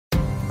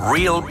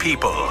Real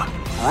people,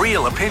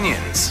 real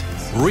opinions.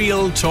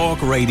 Real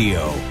Talk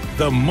Radio.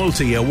 The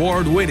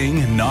multi-award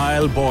winning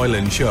Niall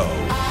Boylan Show.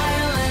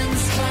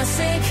 Ireland's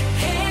classic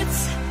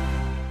hits.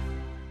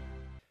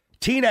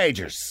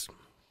 Teenagers.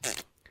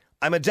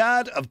 I'm a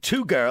dad of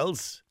two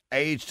girls,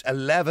 aged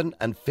 11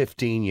 and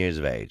 15 years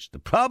of age. The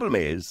problem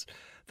is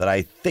that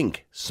I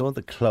think some of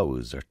the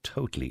clothes are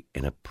totally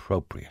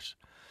inappropriate.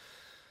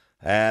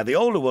 The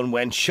older one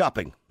went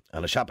shopping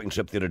on a shopping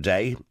trip the other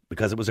day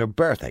because it was her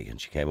birthday, and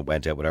she came and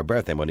went out with her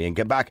birthday money and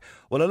came back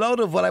with a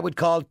load of what I would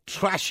call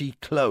trashy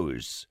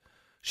clothes.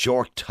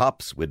 Short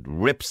tops with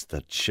rips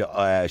that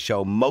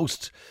show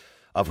most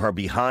of her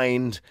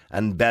behind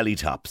and belly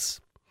tops.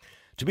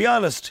 To be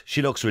honest,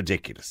 she looks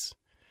ridiculous.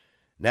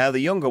 Now the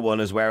younger one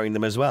is wearing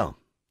them as well.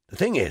 The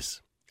thing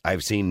is,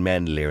 I've seen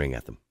men leering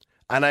at them,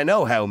 and I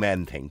know how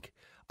men think.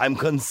 I'm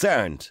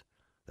concerned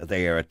that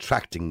they are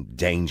attracting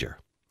danger.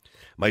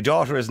 My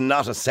daughter is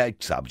not a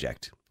sex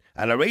object,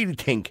 and I really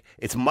think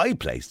it's my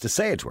place to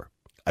say it to her.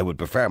 I would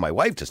prefer my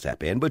wife to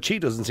step in, but she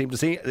doesn't seem to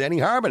see any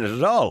harm in it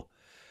at all.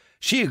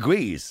 She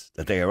agrees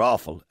that they are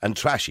awful and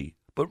trashy,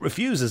 but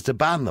refuses to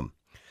ban them,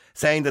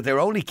 saying that they're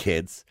only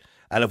kids,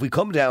 and if we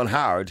come down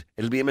hard,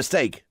 it'll be a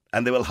mistake,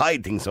 and they will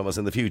hide things from us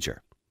in the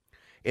future.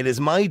 It is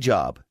my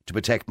job to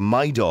protect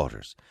my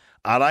daughters,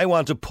 and I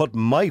want to put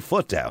my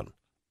foot down.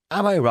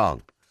 Am I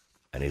wrong?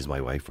 And is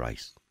my wife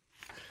right?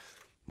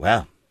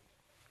 Well,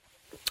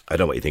 I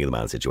don't know what you think of the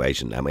man's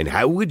situation. I mean,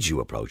 how would you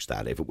approach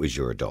that if it was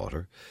your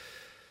daughter?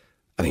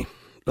 I mean,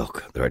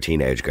 look, there are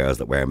teenage girls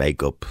that wear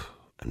makeup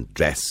and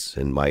dress,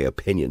 in my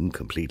opinion,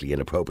 completely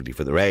inappropriately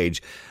for their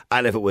age.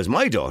 And if it was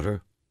my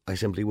daughter, I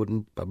simply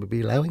wouldn't probably be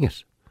allowing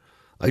it.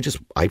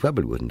 I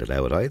probably wouldn't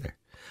allow it either.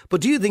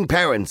 But do you think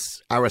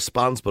parents are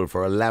responsible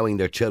for allowing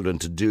their children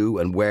to do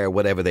and wear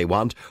whatever they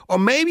want? Or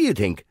maybe you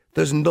think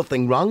there's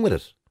nothing wrong with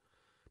it.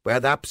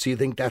 Perhaps you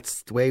think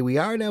that's the way we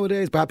are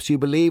nowadays. Perhaps you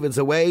believe it's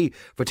a way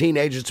for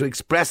teenagers to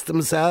express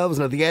themselves,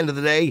 and at the end of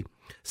the day,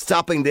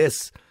 stopping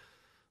this,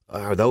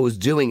 or those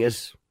doing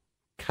it,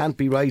 can't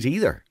be right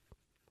either.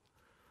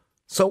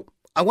 So,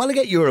 I want to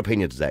get your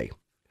opinion today.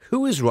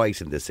 Who is right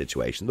in this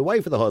situation? The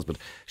wife or the husband?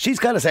 She's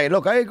kind of saying,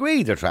 look, I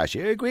agree they're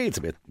trashy. I agree it's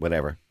a bit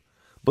whatever.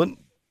 But,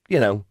 you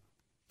know,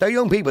 they're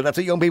young people. That's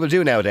what young people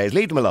do nowadays.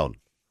 Leave them alone.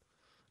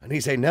 And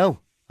he's saying,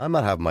 no, I'm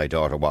not having my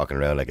daughter walking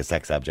around like a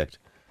sex object.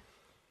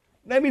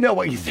 Let me know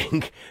what you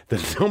think.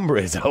 The number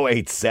is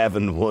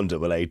 087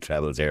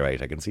 188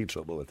 0008. I can see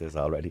trouble with this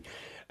already.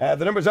 The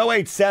number is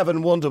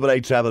 087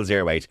 188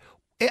 0008.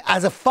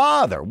 As a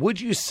father, would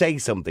you say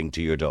something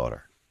to your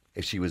daughter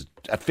if she was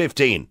at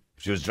 15,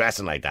 if she was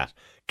dressing like that?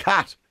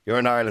 Kat, you're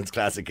in Ireland's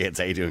Classic Hits.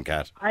 How you doing,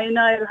 Kat? Hi,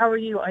 Niall. How are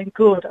you? I'm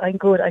good.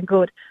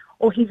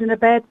 Oh, he's in a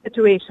bad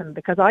situation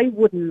because I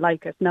wouldn't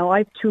like it. Now, I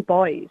have two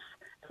boys.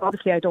 So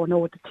obviously, I don't know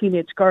with the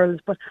teenage girls,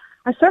 but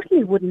I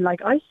certainly wouldn't like.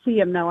 I see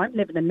them now. I'm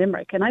living in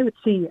Limerick, and I would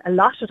see a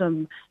lot of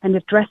them, and the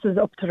dresses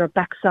up to their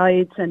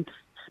backsides and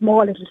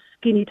small little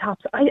skinny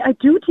tops. I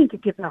do think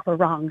it gives off a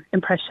wrong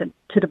impression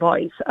to the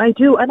boys. I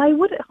do, and I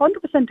would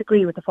 100%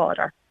 agree with the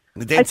father.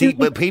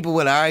 But people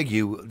will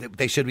argue that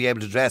they should be able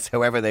to dress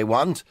however they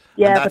want.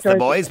 Yeah, and that's the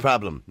boys'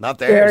 problem, not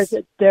theirs.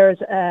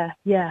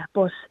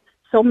 But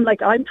some,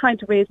 like, I'm trying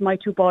to raise my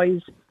two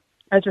boys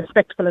as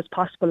respectful as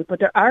possible, but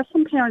there are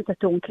some parents that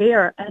don't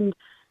care, and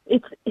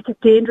it's a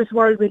dangerous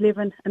world we live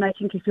in. And I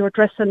think if you're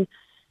dressing,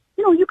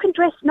 you know, you can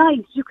dress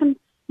nice, you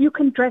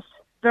can dress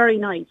very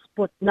nice,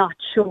 but not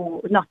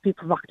be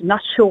provocative,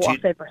 not show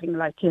off everything,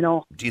 like, you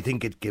know. Do you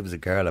think it gives a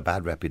girl a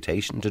bad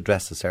reputation to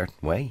dress a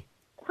certain way?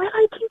 Well,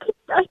 I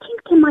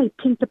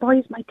think the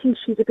boys might think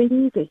she's a bit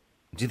easy.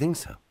 Do you think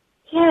so?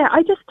 Yeah,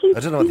 I just think. I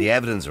don't know what the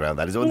evidence around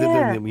that is.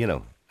 Yeah. You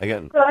know,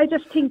 again. Well, I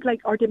just think,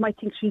 like, or they might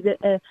think she's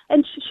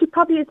and she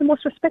probably is the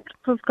most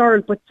respectful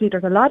girl. But see,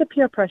 there's a lot of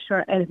peer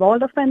pressure, and if all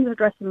their friends are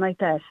dressing like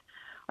that,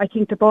 I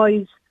think the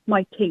boys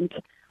might think,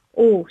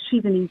 oh,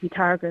 she's an easy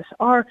target.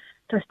 Or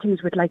there's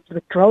things with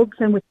drugs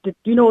and with the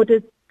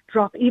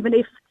drop. Even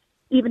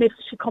if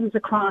she comes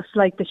across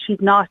like that,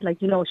 she's not,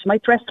 like, you know, she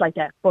might dress like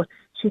that, but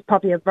she's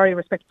probably a very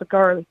respectful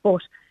girl.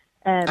 But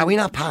are we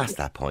not past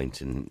that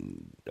point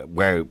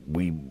where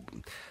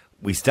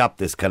we stop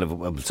this kind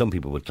of, some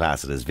people would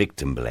class it as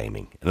victim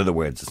blaming? In other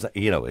words, it's not,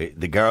 you know,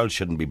 the girl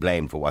shouldn't be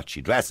blamed for what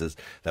she dresses,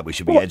 that we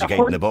should be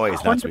educating the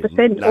boys not to be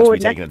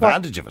taking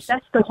advantage of it.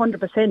 That's the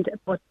 100%,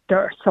 but there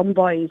are some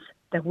boys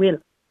that will.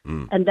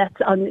 And that's,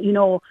 you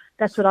know,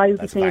 that's what I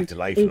was saying. That's back to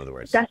life, in other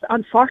words. That's,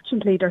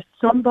 unfortunately, there's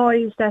some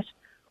boys that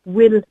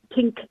will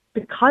think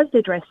because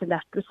they dress in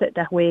that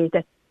way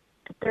that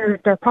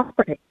they're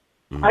property.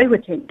 I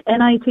would think.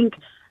 And I think,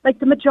 like,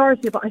 the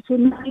majority of, I say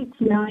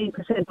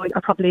 99%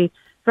 are probably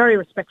very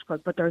respectful,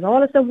 but there's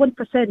always a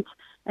 1%,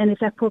 and if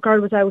that poor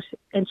girl was out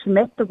and she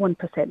met the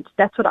 1%,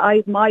 that's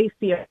what my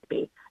fear would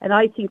be. And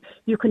I think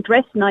you can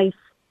dress nice,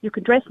 but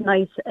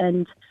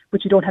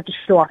you don't have to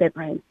show off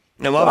everything.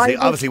 Now,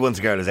 obviously, once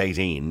a girl is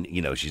 18,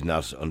 you know, she's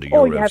not under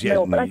your roof.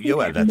 But I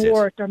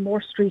think they're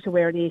more street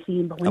aware at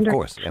 18. But when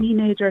they're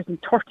teenagers and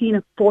 13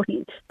 and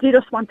 14, they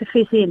just want to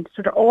fit in.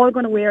 So they're all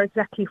going to wear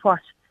exactly what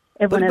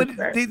everyone But else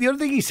wears. the other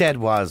thing he said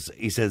was,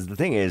 he says, the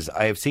thing is,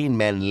 I have seen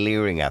men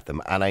leering at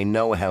them, and I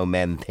know how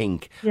men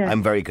think. Yeah.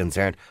 I'm very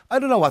concerned. I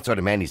don't know what sort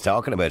of men he's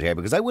talking about here,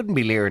 because I wouldn't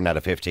be leering at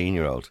a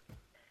 15-year-old.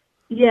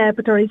 Yeah,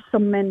 but there is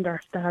some men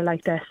there that are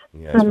like that.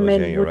 Yeah, I Some suppose, men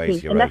yeah, you're would right, be.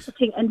 you're And that's right.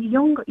 the thing. And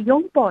the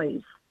young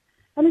boys,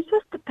 and it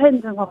just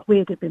depends on what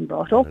way they've been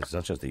brought up. It's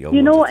not just the young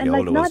You know, ones, it's and the like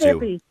older ones not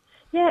too.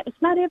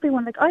 it's not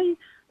everyone.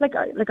 Like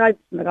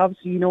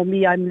obviously, you know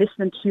me, I'm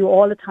listening to you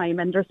all the time,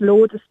 and there's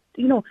loads of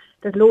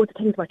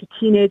things about the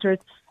teenagers,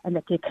 and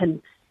that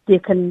they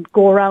can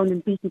go around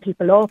and beating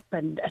people up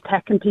and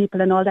attacking people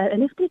and all that.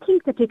 And if they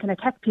think that they can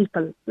attack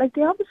people, like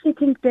they obviously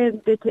think they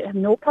have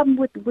no problem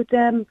with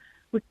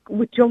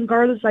young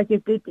girls. Like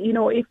if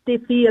they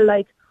feel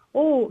like,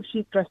 oh,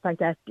 she's dressed like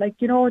that, like,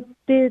 you know,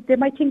 they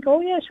might think,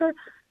 oh yeah, sure.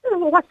 You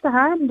know, what's the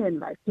harm then?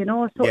 Like, you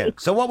know, so Yeah.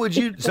 it's So what would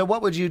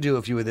you do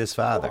if you were this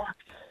father?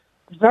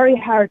 very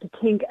hard to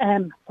think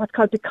what's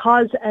called,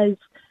 because as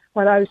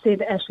what I was saying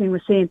to Aisling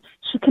was saying,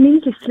 she can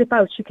easily slip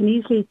out. She can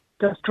easily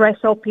just dress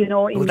up, you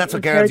know. Well, that's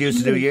what girls used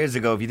to do years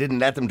ago. If you didn't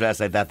let them dress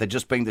like that, they'd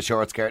just bring the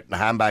short skirt and a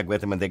handbag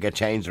with them, and they get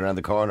changed around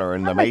the corner or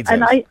in their maid's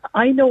And house.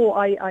 I know,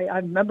 I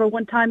remember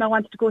one time I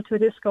wanted to go to a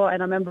disco,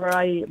 and I remember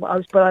I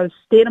was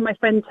staying at my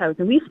friend's house,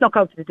 and we snuck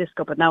out to the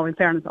disco, but now in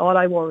fairness, all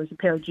I wore was a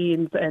pair of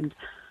jeans and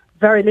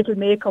very little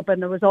makeup,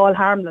 and it was all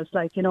harmless,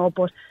 like, you know.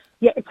 But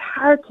yeah, it's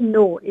hard to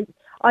know.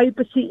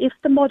 But see, if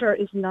the mother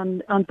isn't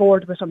on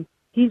board with him,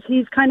 he's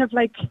kind of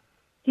like,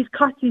 he's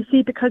caught, you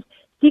see, because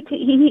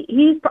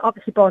he's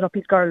obviously brought up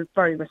his girl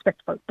very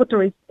respectful, but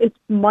it's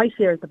my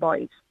fear is the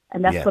boys,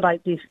 and that's Yeah. what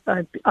I'd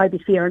be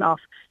fearing of,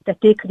 that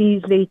they could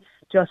easily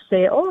just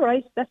say, all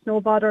right, that's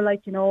no bother,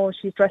 like, you know,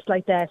 she's dressed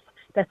like that,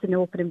 that's an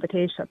open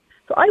invitation.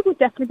 So I would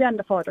definitely be on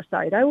the father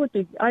side. I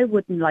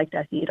wouldn't like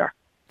that either.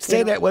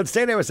 Stay there. Well,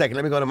 stay there a second.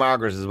 Let me go to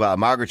Margaret as well.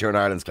 Margaret, you're in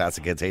Ireland's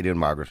Classic Kids. How you doing,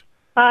 Margaret?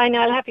 Hi,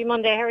 Niall. Happy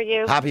Monday. How are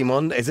you? Happy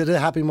Monday. Is it a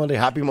happy Monday?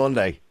 Happy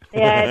Monday.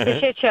 Yeah, it's a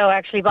shit show,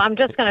 actually, but I'm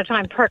just going to try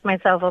and perk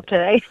myself up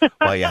today.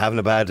 Why, you having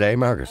a bad day,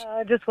 Margaret?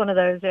 Just one of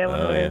those, yeah. One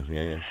of Oh, those.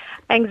 yeah.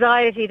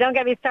 Anxiety. Don't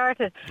get me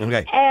started.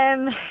 Okay.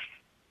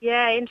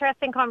 Yeah,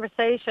 interesting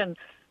conversation.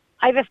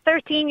 I have a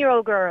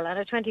 13-year-old girl and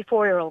a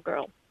 24-year-old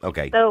girl.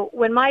 Okay. So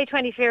when my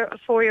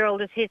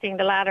 24-year-old is hitting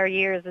the latter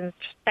years in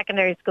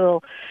secondary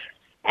school,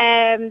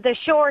 the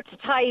short,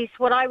 tight,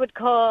 what I would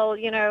call,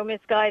 you know,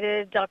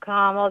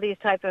 misguided.com, all these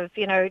type of,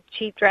 you know,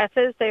 cheap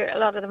dresses, a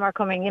lot of them are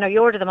coming, you know, you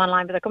order them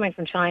online, but they're coming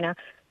from China.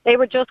 They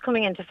were just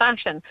coming into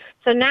fashion.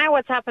 So now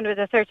what's happened with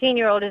a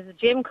 13-year-old is the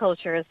gym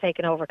culture has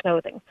taken over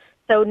clothing.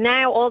 So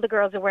now all the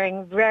girls are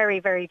wearing very,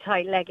 very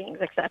tight leggings,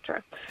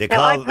 etc. They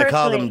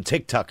call them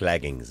TikTok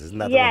leggings, isn't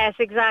that? Yes,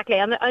 exactly.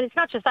 And it's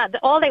not just that.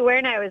 All they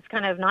wear now is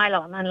kind of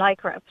nylon and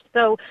lycra.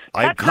 So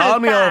I call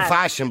me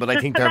old-fashioned, but I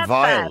think they're That's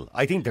vile. bad.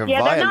 I think they're Yeah,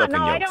 vile they're not. looking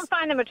No, I yokes. don't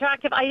find them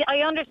attractive.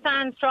 I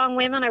understand strong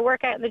women. I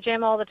work out in the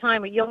gym all the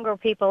time with younger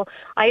people.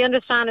 I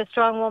understand a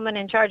strong woman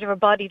in charge of her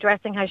body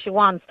dressing how she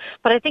wants.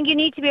 But I think you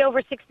need to be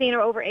over 16 or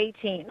over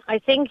 18. I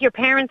think your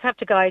parents have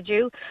to guide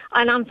you.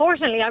 And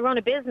unfortunately, I run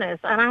a business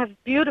and I have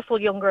beautiful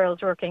young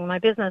girls working in my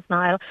business,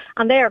 Niall,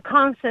 and they are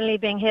constantly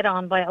being hit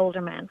on by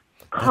older men.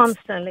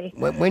 Constantly.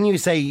 When you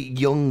say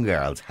young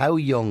girls, how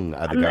young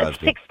are the girls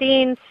being?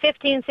 16,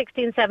 15,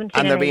 16, 17.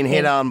 And they're being 18.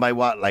 hit on by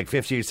what, like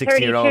 50 or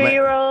 60-year-old men?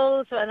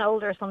 32-year-olds and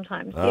older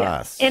sometimes. Ah,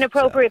 Yeah.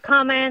 Inappropriate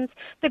comments.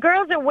 The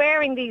girls are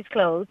wearing these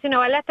clothes. You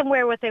know, I let them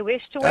wear what they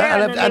wish to wear.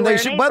 and then they wear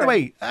should. an By the apron.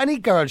 way, any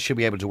girl should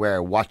be able to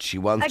wear what she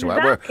wants to wear.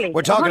 Exactly.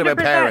 We're talking about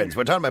 100%. parents.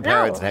 We're talking about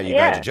parents and how you guide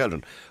yeah. your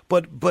children.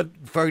 But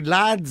for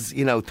lads,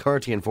 you know,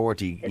 30 and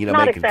 40, It's you know,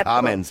 not making acceptable.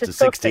 comments to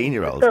Disgusting.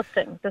 16-year-olds.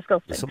 Disgusting.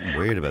 There's something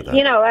weird about that.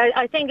 You know,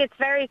 I think it's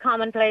very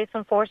commonplace,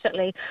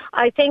 unfortunately.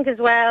 I think as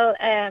well,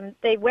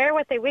 they wear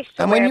what they wish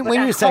to And wear. when but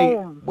you at say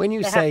home, when you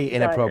they have say to decide.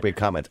 inappropriate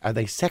comments, are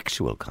they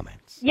sexual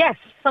comments? Yes,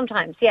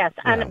 sometimes, yes.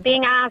 And Yeah.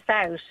 being asked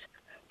out.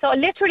 So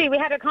literally, we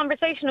had a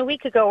conversation a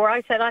week ago where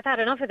I said, I've had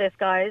enough of this,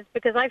 guys,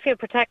 because I feel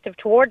protective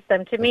towards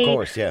them. To me,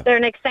 course, yeah. they're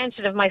an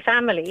extension of my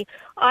family.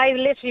 I've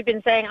literally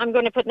been saying, I'm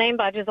going to put name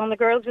badges on the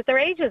girls with their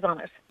ages on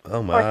it.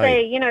 Oh, my. Or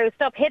say, you know,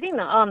 stop hitting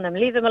on them,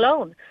 leave them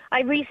alone.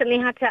 I recently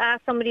had to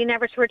ask somebody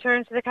never to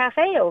return to the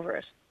cafe over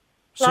it.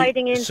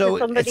 Sliding into so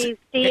somebody's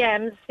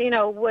DMs, you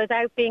know,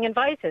 without being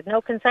invited,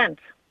 no consent.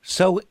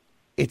 So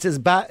it's as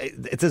bad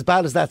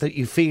as that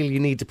you feel you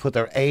need to put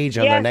their age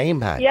on Yeah. their name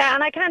badge. Yeah,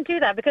 and I can't do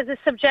that because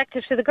it's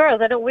subjective to the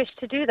girls. I don't wish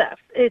to do that.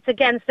 It's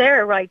against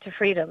their right to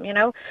freedom, you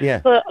know. Yeah.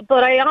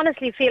 But I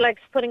honestly feel like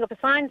putting up a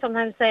sign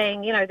sometimes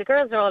saying, you know, the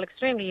girls are all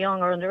extremely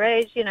young or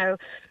underage.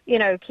 You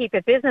know, keep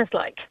it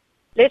businesslike.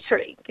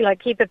 Literally, like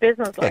keep it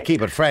businesslike. Yeah,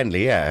 keep it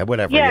friendly, yeah,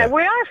 whatever. Yeah,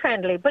 we are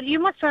friendly, but you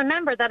must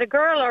remember that a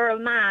girl or a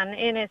man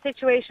in a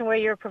situation where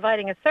you're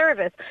providing a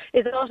service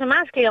is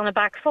automatically on the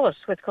back foot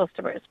with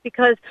customers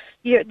because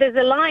there's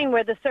a line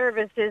where the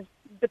service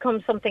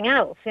becomes something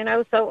else, you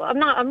know. So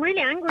I'm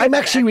really angry. I'm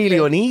about actually it, really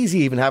uneasy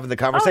even having the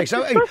conversation.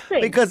 Oh, it's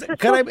disgusting. Because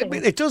Disgusting.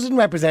 it doesn't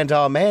represent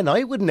all men.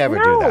 I would never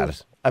do No.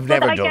 that. I've But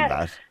never I done get-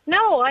 that.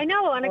 No, I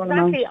know, and Oh,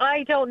 exactly. no.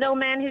 I don't know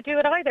men who do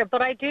it either,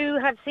 but I do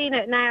have seen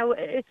it now.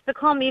 It's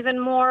become even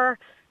more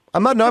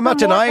I'm not More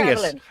denying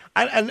prevalent. it.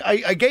 And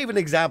I gave an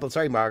example.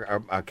 Sorry, Mark,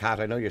 or Kat,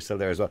 I know you're still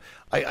there as well.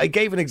 I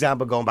gave an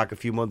example going back a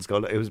few months ago.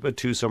 It was about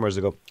 2 summers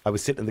ago. I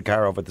was sitting in the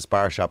car over at the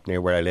Spar shop near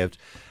where I lived.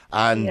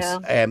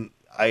 And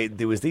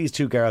there was these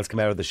 2 girls come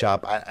out of the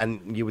shop,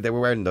 and they were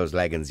wearing those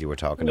leggings you were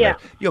talking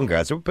about. Young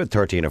girls, they were about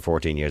 13 or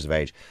 14 years of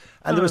age.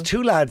 And there was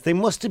 2 lads, they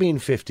must have been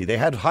 50. They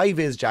had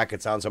high-vis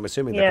jackets on, so I'm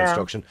assuming they're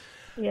construction.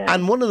 Yeah.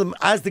 And one of them,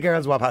 as the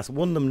girls walked past,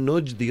 one of them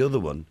nudged the other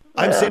one.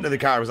 I'm sitting in the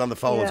car, I was on the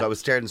phone, so I was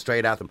staring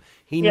straight at them.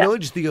 He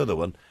nudged the other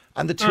one,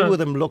 and the 2 of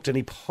them looked, and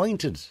he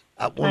pointed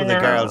at one of the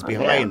girls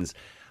behind.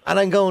 And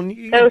I'm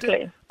going,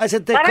 Totally. I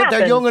said, they're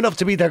happens. young enough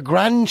to be their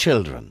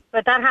grandchildren.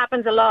 But that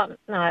happens a lot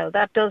now.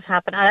 That does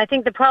happen. And I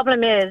think the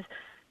problem is,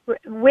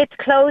 with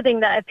clothing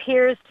that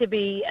appears to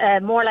be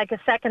more like a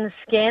second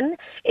skin,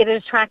 it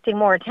is attracting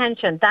more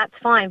attention. That's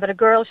fine, but a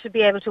girl should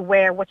be able to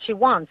wear what she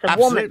wants, a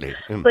Absolutely.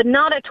 woman, but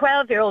not a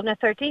 12-year-old and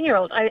a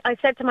 13-year-old. I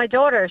said to my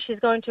daughter, she's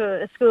going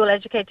to a school,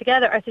 Educate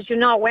Together, I said, you're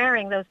not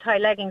wearing those tight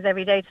leggings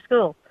every day to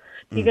school.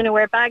 You're going to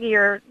wear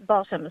baggier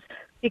bottoms.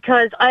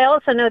 Because I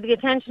also know the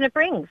attention it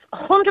brings.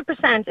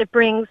 100% it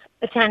brings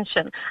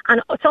attention.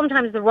 And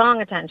sometimes the wrong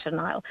attention,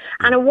 Niall.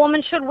 And a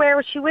woman should wear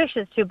what she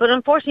wishes to. But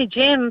unfortunately,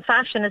 gym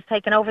fashion has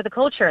taken over the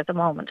culture at the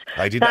moment.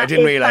 I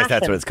didn't realise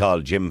that's what it's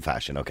called, gym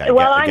fashion. Okay.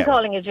 Well, I'm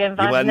calling it gym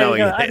fashion. Well, no,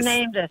 I've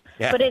named it.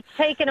 Yeah. But it's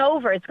taken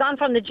over. It's gone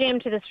from the gym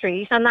to the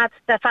street. And that's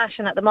the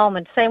fashion at the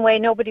moment. Same way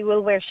nobody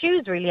will wear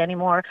shoes really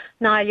anymore.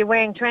 Now you're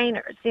wearing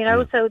trainers, you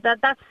know. So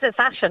that's the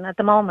fashion at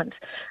the moment.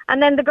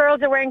 And then the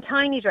girls are wearing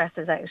tiny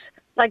dresses out.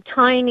 Like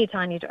tiny,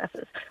 tiny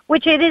dresses,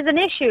 which it is an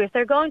issue if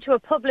they're going to a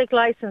public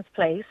license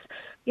place,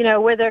 you know,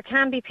 where there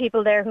can be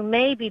people there who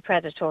may be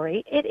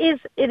predatory. It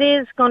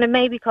is going to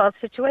maybe cause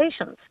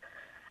situations,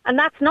 and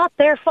that's not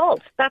their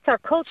fault. That's our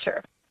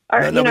culture.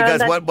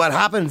 Because what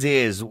happens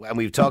is, and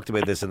we've talked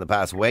about this in the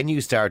past, when you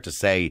start to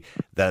say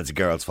that it's a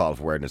girl's fault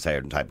for wearing a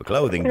certain type of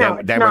clothing, then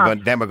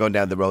we're going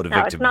down the road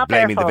of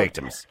blaming the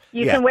victims.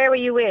 You can wear what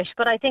you wish,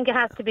 but I think it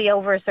has to be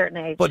over a certain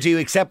age. But do you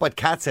accept what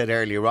Kat said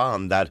earlier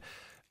on, that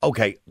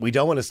okay, we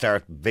don't want to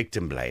start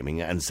victim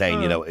blaming and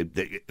saying, you know,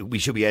 we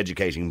should be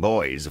educating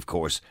boys, of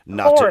course,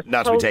 not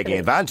to be taking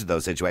advantage of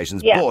those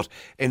situations. Yeah. But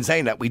in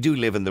saying that, we do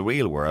live in the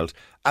real world,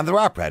 and there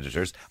are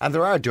predators, and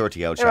there are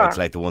dirty old shouts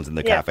like the ones in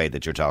the cafe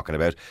that you're talking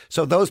about.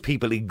 So those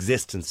people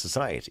exist in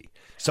society.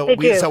 So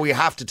we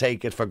have to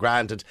take it for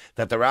granted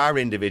that there are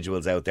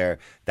individuals out there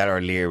that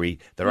are leery.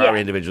 There are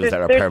individuals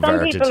that are perverted.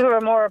 There's some people who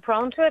are more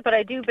prone to it, but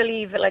I do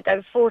believe, like, I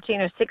have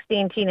 14 or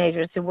 16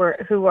 teenagers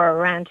who are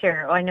around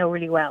here, I know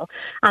really well,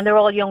 and they're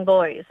all young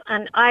boys.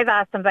 And I've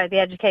asked them about the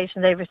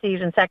education they've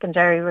received in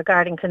secondary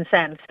regarding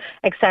consent,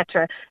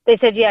 etc. They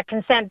said, yeah,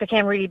 consent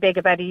became really big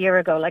about a year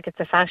ago, like it's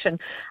a fashion.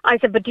 I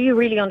said, but do you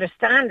really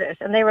understand it?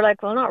 And they were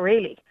like, well, not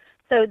really.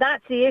 So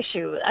that's the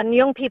issue. And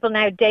young people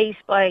now date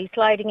by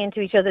sliding into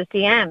each other's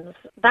DMs.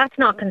 That's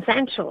not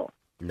consensual.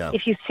 No.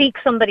 If you seek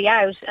somebody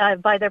out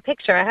by their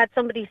picture, I had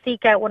somebody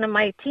seek out one of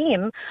my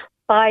team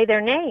by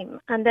their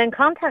name and then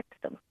contact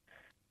them.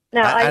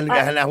 Now,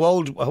 and how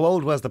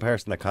old was the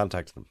person that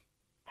contacted them?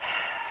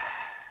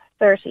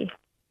 30.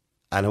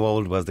 And how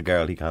old was the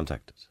girl he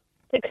contacted?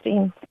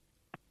 16.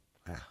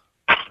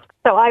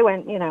 So I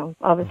went, you know,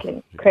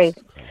 obviously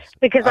crazy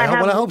because I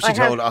hope she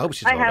told her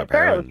girls.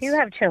 parents. You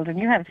have children.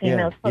 You have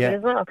females probably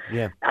as well.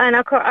 Yeah. And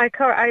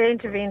I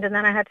intervened, and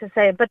then I had to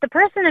say, but the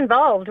person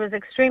involved was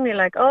extremely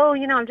like, oh,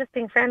 you know, I'm just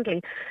being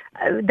friendly.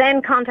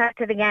 Then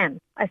contacted again.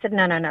 I said,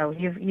 no,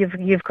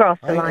 you've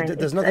crossed the line.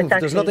 There's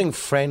nothing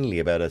friendly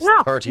about a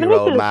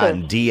 30-year-old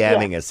man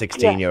DMing a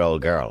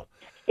 16-year-old girl.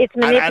 It's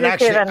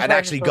manipulative and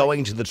actually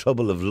going to the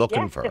trouble of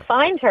looking for her. To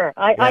find her.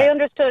 I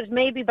understood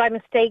maybe by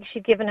mistake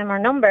she'd given him her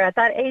number. At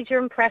that age,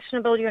 you're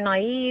impressionable, you're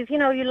naive, you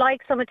know, you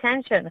like some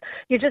attention.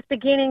 You're just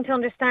beginning to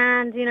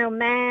understand, you know,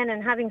 men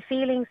and having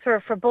feelings for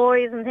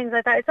boys and things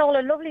like that. It's all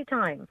a lovely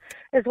time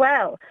as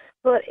well.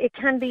 But it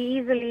can be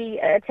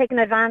easily taken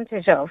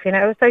advantage of, you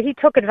know. So he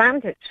took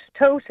advantage,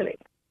 totally.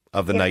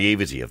 Of the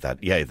naivety of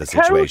that, the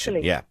situation.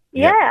 Totally.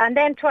 Yeah, and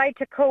then tried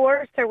to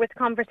coerce her with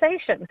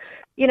conversation,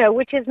 you know,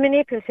 which is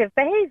manipulative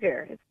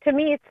behaviour. To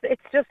me,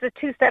 it's just a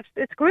 2 steps.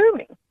 It's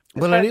grooming.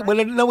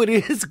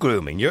 It is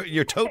grooming.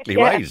 You're totally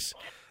right.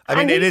 I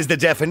mean, it is the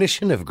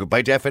definition of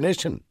by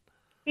definition.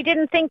 He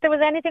didn't think there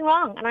was anything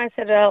wrong, and I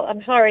said, "Oh,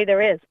 I'm sorry,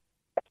 there is.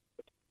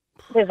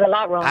 There's a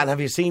lot wrong." And have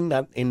you seen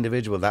that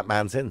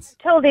man, since?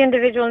 Told the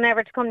individual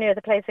never to come near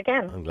the place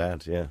again. I'm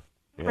glad. Yeah.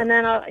 And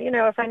then, you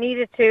know, if I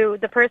needed to,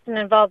 the person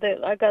involved,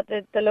 I got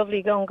the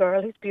lovely young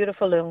girl, who's a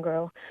beautiful young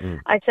girl.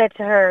 I said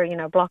to her, you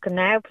know, block him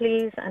now,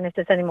 please, and if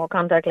there's any more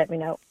contact, let me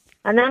know.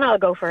 And then I'll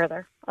go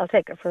further. I'll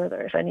take it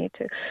further if I need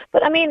to.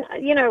 But I mean,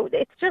 you know,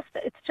 it's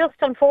just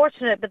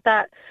unfortunate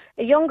that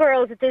young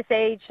girls at this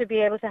age should be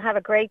able to have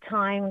a great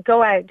time,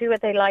 go out, do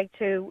what they like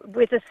to,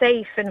 with a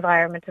safe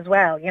environment as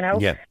well, you know.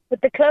 Yeah.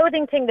 But the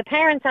clothing thing, the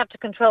parents have to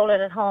control it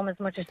at home as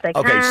much as they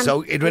can. Okay,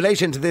 so in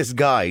relation to this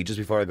guy, just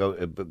before I go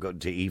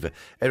to Eva,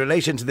 in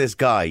relation to this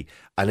guy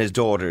and his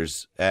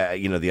daughters,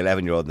 you know, the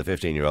 11-year-old and the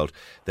 15-year-old,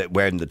 that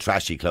wearing the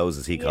trashy clothes,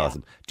 as he calls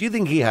them, do you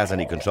think he has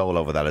any control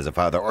over that as a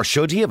father, or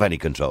should he have any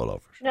control over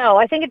it? No,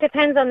 I think it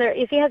depends on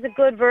if he has a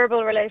good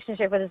verbal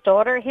relationship with his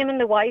daughter, him and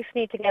the wife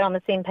need to get on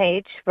the same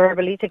page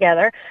verbally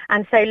together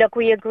and say, look,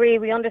 we agree,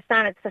 we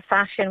understand it's the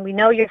fashion, we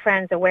know your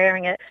friends are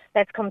wearing it,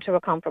 let's come to a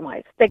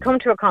compromise. They come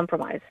to a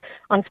compromise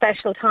on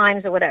special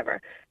times or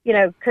whatever, you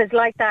know, because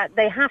like that,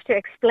 they have to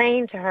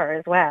explain to her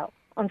as well,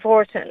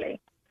 unfortunately.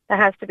 That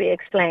has to be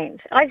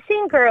explained. I've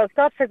seen girls,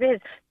 God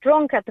forbid,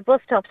 drunk at the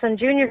bus stops on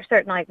junior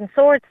cert night and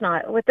swords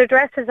night with their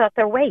dresses at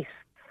their waist.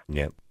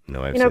 Yeah.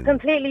 No, I've you know, seen them.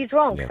 completely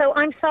drunk. Yeah. So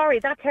I'm sorry,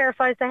 that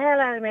terrifies the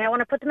hell out of me. I want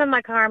to put them in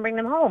my car and bring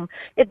them home.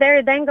 If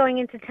they're then going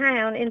into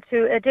town,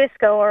 into a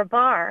disco or a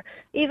bar,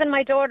 even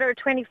my daughter,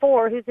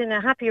 24, who's in a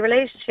happy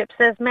relationship,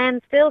 says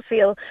men still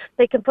feel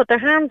they can put their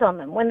hands on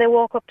them when they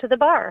walk up to the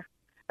bar,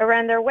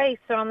 around their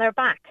waist or on their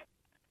back.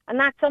 And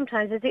that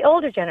sometimes is the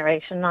older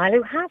generation, Niall,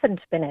 who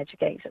haven't been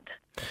educated.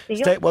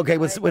 Okay,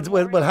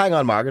 well, hang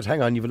on, Margaret,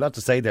 hang on. You've a lot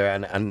to say there,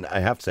 and I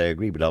have to say I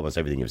agree with almost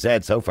everything you've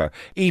said so far.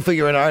 Aoife,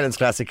 you're in Ireland's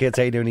Classic Hits.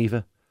 How you doing,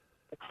 Aoife?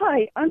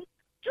 Hi, I'm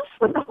just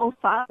with the whole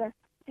father.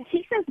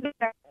 He says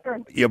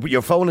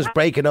Your phone is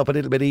breaking up a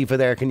little bit, Aoife,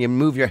 there. Can you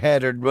move your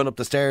head or run up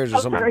the stairs or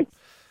something?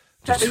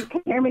 Sorry,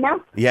 can you hear me now?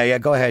 Yeah,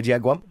 go ahead. Yeah,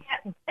 go on.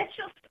 Yeah, it's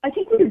just, I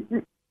think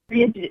we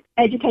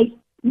re-educate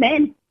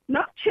men,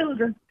 not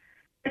children.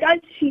 As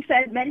she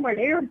said, men were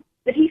there,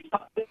 that he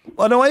stopped it.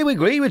 Well, no, I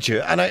agree with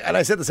you. And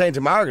I said the same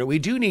to Margaret. We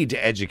do need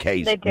to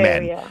educate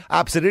men. Yeah.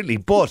 Absolutely.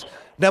 But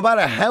no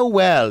matter how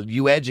well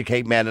you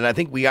educate men, and I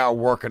think we are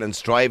working and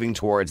striving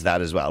towards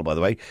that as well, by the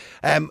way,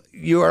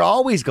 you are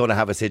always going to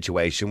have a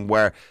situation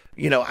where,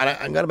 you know, and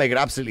I'm going to make it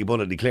absolutely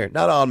abundantly clear,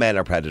 not all men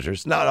are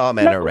predators, not all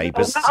men are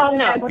rapists.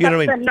 No. You know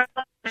what I mean?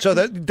 So,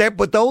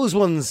 but those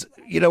ones,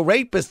 you know,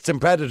 rapists and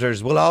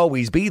predators will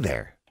always be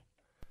there.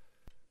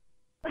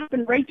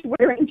 Happened right to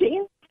wearing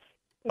jeans.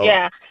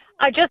 Yeah,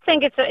 I just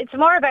think it's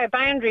more about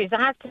boundaries. It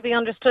has to be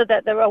understood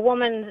that a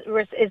woman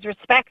is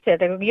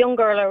respected, a young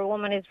girl or a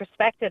woman is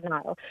respected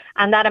now,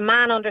 and that a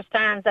man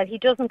understands that he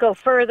doesn't go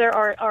further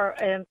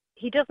or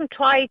he doesn't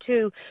try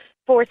to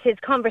force his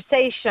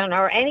conversation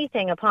or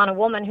anything upon a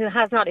woman who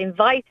has not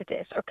invited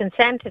it or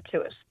consented to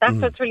it. That's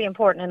what's really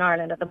important in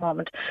Ireland at the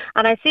moment.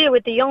 And I see it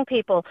with the young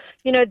people.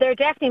 You know, they're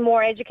definitely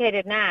more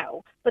educated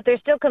now, but they're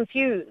still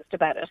confused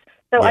about it.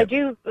 So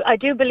yeah. I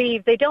do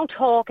believe they don't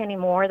talk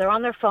anymore. They're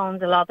on their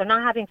phones a lot. They're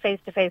not having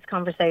face-to-face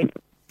conversations.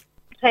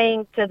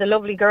 Saying to the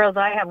lovely girls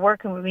I have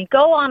working with me,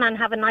 go on and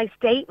have a nice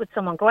date with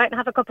someone. Go out and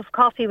have a cup of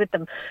coffee with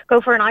them. Go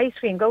for an ice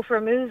cream. Go for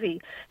a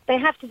movie. They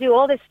have to do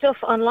all this stuff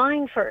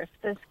online first.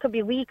 There could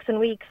be weeks and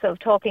weeks of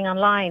talking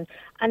online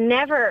and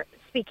never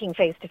speaking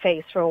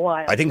face-to-face for a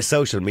while. I think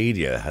social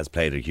media has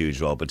played a huge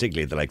role,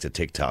 particularly the likes of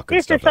TikTok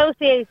and stuff.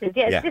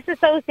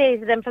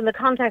 Disassociated them from the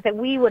contact that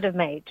we would have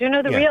made. Do you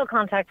know the real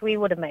contact we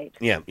would have made?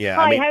 Yeah.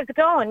 Hi, how's it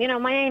going? You know,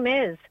 my name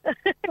is.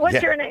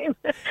 What's your name?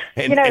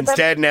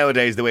 Instead,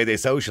 nowadays, the way they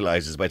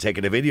socialise is by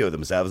taking a video of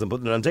themselves and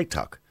putting it on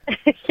TikTok.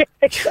 Yeah,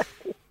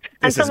 exactly.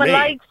 And someone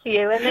likes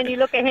you, and then you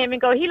look at him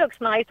and go, he looks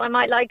nice, I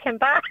might like him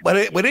back. Well,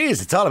 it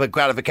is. It's all about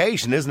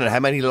gratification, isn't it? How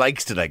many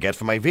likes did I get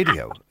for my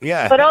video?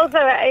 Yeah. But also,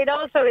 it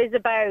also is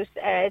about,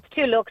 it's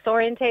too looks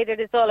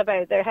orientated. It's all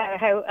about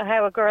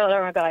how a girl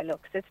or a guy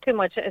looks. It's too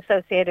much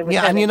associated with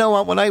and you know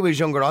what? When I was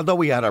younger, although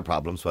we had our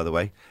problems, by the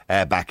way,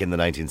 back in the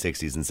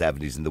 1960s and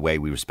 70s, and the way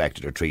we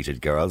respected or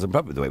treated girls, and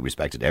probably the way we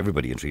respected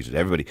everybody and treated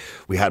everybody,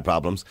 we had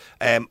problems.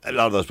 A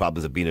lot of those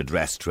problems have been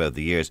addressed throughout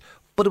the years.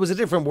 But it was a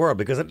different world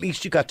because at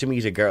least you got to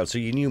meet a girl, so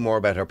you knew more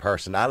about her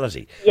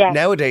personality. Yeah.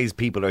 Nowadays,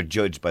 people are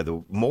judged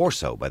more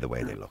so by the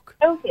way they look.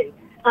 Totally.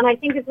 And I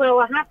think as well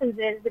what happens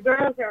is the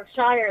girls are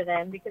shyer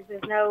then because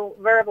there's no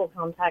verbal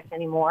contact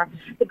anymore.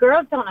 The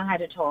girls don't know how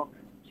to talk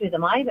to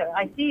them either.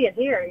 I see it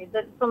here.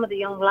 That some of the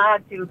young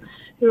lads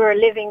who are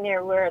living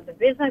near where the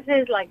business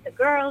is, like the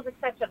girls,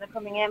 etc., they're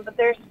coming in, but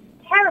they're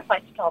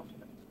terrified to talk to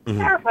them. Mm-hmm.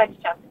 Terrified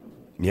to chat to them.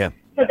 Yeah.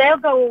 So they'll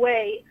go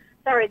away.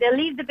 They'll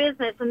leave the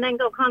business and then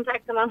go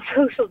contact them on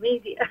social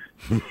media.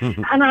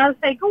 And I'll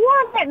say, go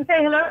on ahead and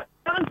say hello,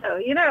 so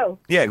you know.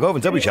 Yeah, go over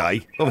and don't be shy.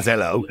 Go over and say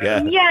hello.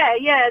 Yeah.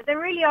 Yeah, they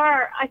really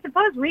are. I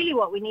suppose really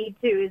what we need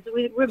to is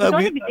we're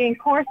going to be doing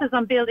courses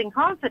on building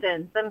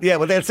confidence. And yeah,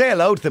 well, they'll say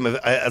hello to them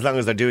as long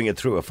as they're doing it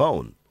through a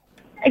phone.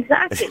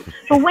 Exactly.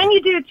 But when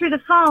you do it through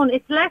the phone,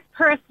 it's less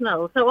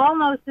personal. So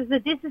almost there's a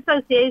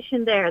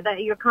disassociation there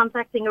that you're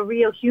contacting a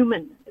real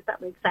human, if that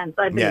makes sense.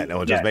 Yeah,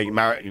 no, it does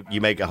you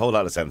make a whole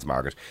lot of sense,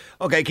 Margaret.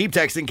 Okay, keep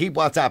texting, keep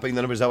WhatsApping.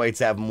 The number's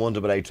 087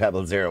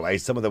 188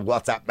 0008. Some of the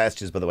WhatsApp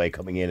messages, by the way,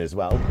 coming in as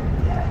well.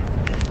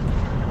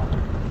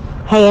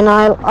 Hey,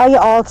 Niall, I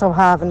also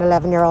have an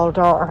 11-year-old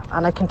daughter,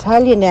 and I can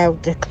tell you now,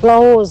 the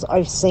clothes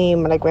I've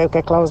seen when I go out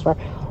get clothes for,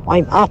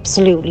 I'm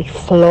absolutely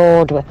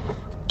floored with.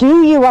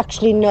 Do you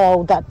actually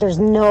know that there's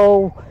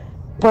no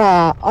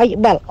bra?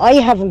 I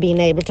haven't been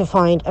able to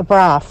find a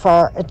bra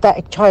for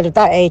a child of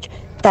that age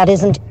that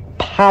isn't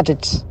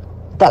padded.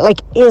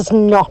 That is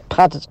not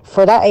padded.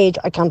 For that age,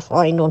 I can't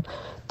find one.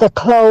 The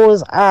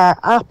clothes are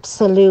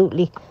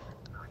absolutely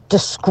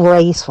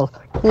disgraceful.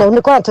 Now,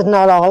 granted,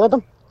 not all of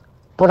them,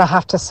 but I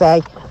have to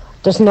say,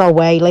 there's no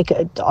way.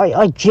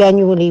 I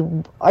genuinely,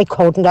 I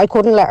couldn't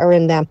let her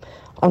in them.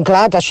 I'm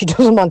glad that she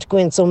doesn't want to go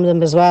in some of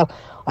them as well.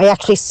 I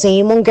actually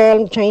seen one girl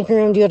in the changing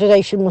room the other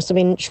day. She was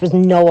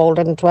no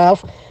older than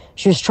 12.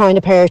 She was trying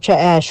a pair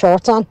of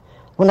shorts on.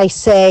 When I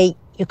say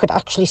you could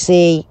actually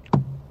see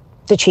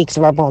the cheeks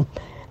of her bum.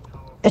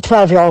 A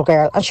 12-year-old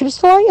girl, and she was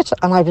flying,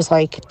 and I was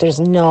like, there's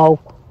no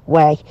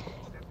way.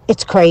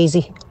 It's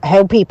crazy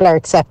how people are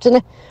accepting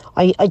it.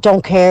 I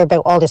don't care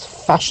about all this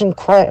fashion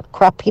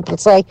crap people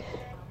say.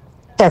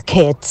 They're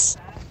kids.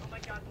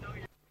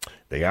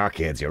 They are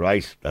kids, you're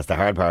right. That's the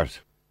hard part.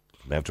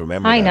 We have to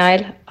remember Hi,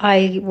 that. Niall.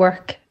 I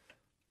work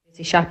at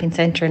a shopping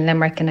centre in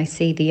Limerick, and I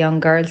see the young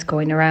girls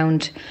going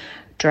around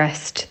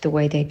dressed the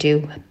way they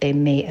do. They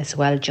may as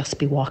well just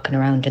be walking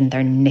around in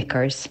their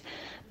knickers,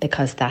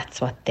 because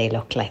that's what they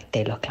look like.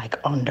 They look like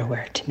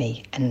underwear to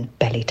me, and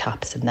belly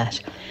tops and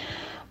that.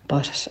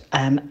 But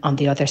on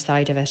the other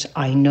side of it,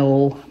 I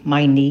know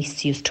my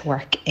niece used to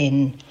work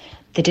in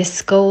the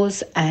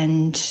discos,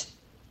 and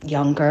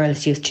young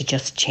girls used to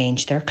just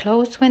change their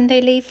clothes when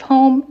they leave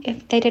home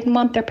if they didn't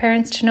want their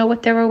parents to know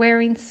what they were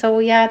wearing. So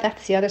yeah,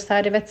 that's the other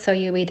side of it. So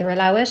you either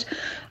allow it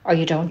or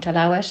you don't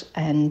allow it.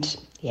 And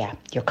yeah,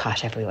 you're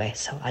caught every way.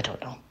 So I don't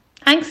know.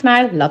 Thanks,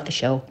 Niall. Love the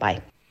show.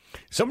 Bye.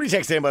 Somebody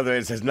texts in, by the way,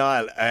 and says,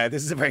 Niall,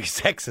 this is a very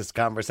sexist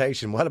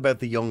conversation. What about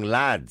the young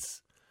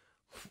lads?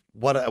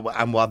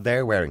 What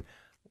they're wearing?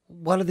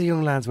 What are the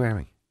young lads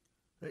wearing?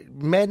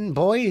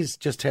 Boys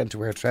just tend to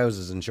wear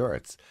trousers and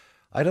shorts.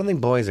 I don't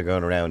think boys are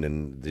going around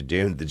in the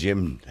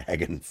gym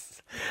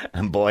leggings,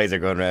 and boys are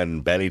going around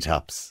in belly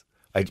tops.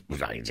 I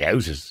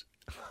doubt it.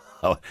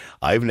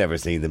 I've never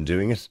seen them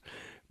doing it.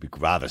 It'd be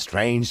rather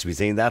strange to be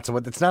seeing that. So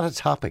it's not a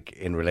topic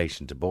in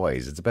relation to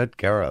boys. It's about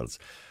girls.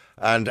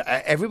 And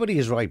everybody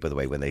is right, by the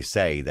way, when they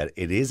say that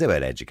it is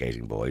about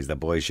educating boys, that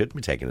boys shouldn't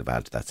be taking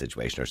advantage of that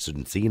situation or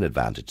shouldn't see an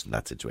advantage in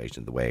that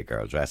situation, the way a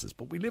girl dresses.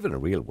 But we live in a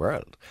real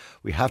world.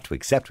 We have to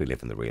accept we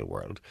live in the real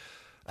world.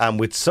 And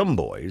with some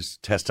boys,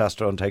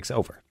 testosterone takes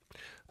over.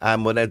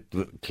 And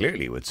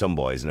clearly with some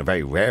boys, in a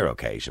very rare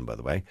occasion, by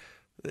the way,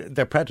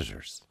 they're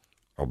predators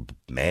or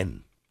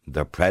men.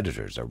 They're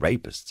predators or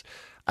rapists.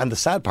 And the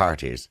sad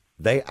part is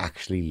they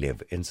actually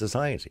live in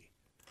society.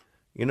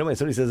 You know, when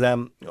somebody says,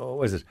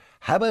 what is it?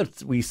 How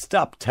about we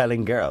stop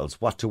telling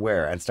girls what to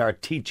wear and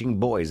start teaching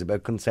boys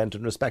about consent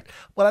and respect?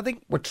 Well, I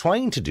think we're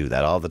trying to do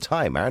that all the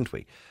time, aren't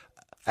we?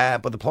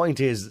 But the point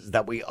is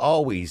that we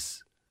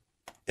always,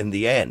 in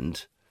the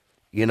end,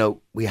 you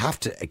know, we have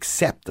to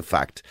accept the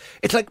fact.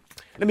 It's like,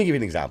 let me give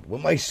you an example.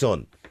 With my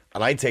son,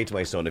 and I'd say to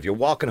my son, if you're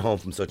walking home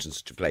from such and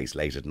such a place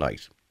late at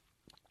night,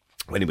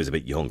 when he was a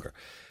bit younger,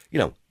 you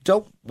know,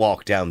 don't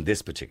walk down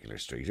this particular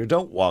street, or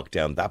don't walk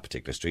down that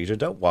particular street, or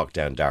don't walk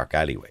down dark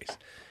alleyways.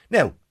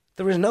 Now,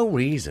 there is no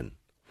reason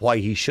why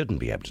he shouldn't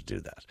be able to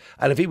do that.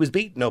 And if he was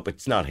beaten up,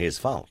 it's not his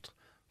fault,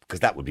 because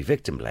that would be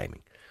victim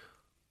blaming.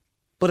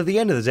 But at the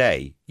end of the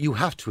day, you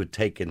have to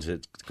take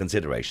into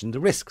consideration the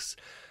risks.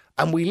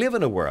 And we live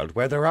in a world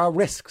where there are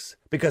risks,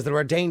 because there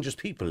are dangerous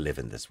people live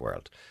in this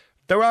world.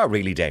 There are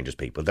really dangerous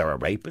people. There are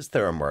rapists,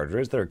 there are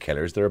murderers, there are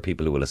killers, there are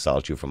people who will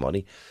assault you for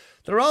money.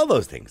 There are all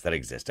those things that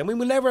exist, and we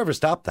will never ever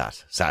stop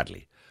that,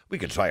 sadly. We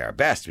can try our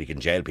best, we can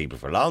jail people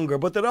for longer,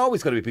 but there are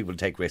always going to be people who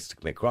take risks to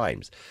commit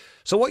crimes.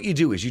 So what you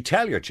do is you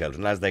tell your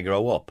children as they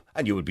grow up,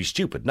 and you would be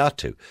stupid not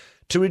to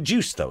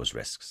reduce those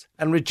risks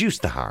and reduce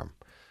the harm.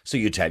 So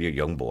you tell your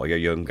young boy or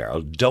young girl,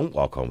 don't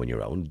walk home on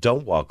your own,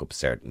 don't walk up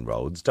certain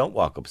roads, don't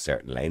walk up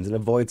certain lanes, and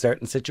avoid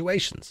certain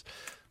situations.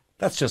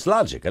 That's just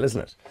logical,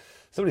 isn't it?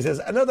 Somebody says,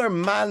 another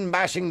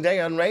man-bashing day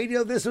on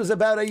radio. This was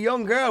about a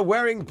young girl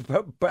wearing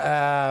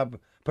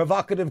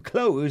provocative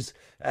clothes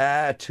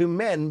to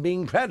men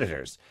being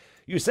predators.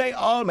 You say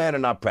all men are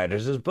not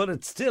predators, but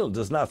it still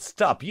does not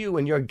stop you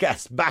and your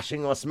guests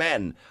bashing us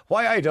men.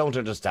 Why, I don't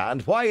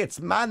understand. Why it's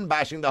man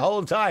bashing the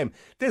whole time.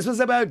 This was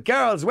about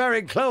girls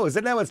wearing clothes,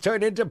 and now it's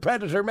turned into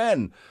predator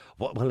men.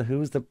 Well,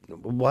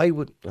 why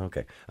would...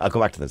 Okay, I'll go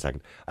back to that in a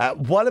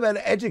second. What about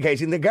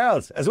educating the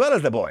girls as well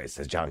as the boys,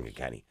 says John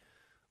Kilkenny.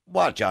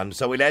 What, John?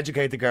 So we'll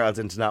educate the girls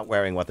into not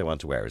wearing what they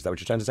want to wear. Is that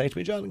what you're trying to say to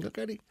me, John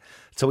Kilkenny?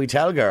 So we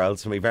tell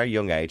girls from a very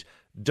young age,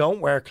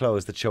 don't wear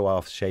clothes that show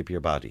off the shape of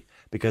your body,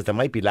 because there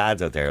might be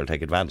lads out there who'll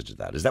take advantage of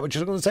that. Is that what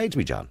you're going to say to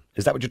me, John?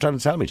 Is that what you're trying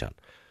to tell me, John?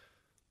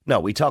 No,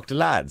 we talk to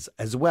lads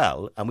as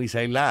well, and we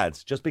say,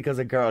 lads, just because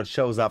a girl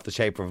shows off the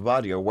shape of her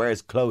body or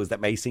wears clothes that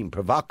may seem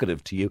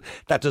provocative to you,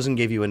 that doesn't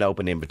give you an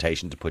open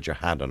invitation to put your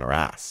hand on her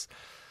ass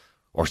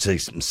or say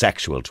something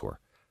sexual to her.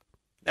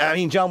 I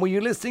mean, John, were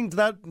you listening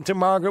to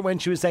Margaret when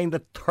she was saying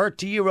that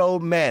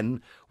 30-year-old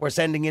men were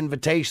sending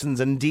invitations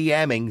and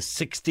DMing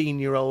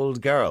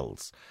 16-year-old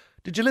girls?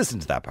 Did you listen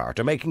to that part?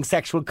 Or making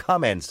sexual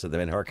comments to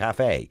them in her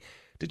cafe.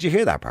 Did you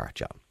hear that part,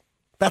 John?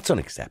 That's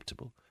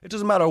unacceptable. It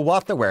doesn't matter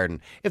what they're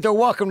wearing. If they're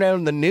walking around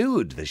in the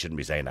nude, they shouldn't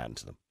be saying that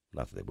to them.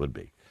 Not that they would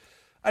be.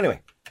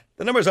 Anyway,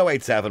 the number's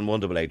 087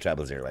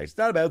 188 0008. It's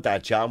not about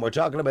that, John. We're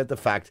talking about the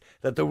fact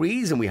that the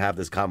reason we have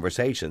these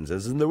conversations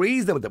is, and the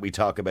reason that we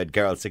talk about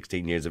girls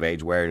 16 years of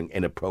age wearing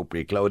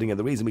inappropriate clothing, and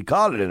the reason we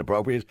call it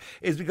inappropriate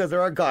is because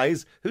there are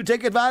guys who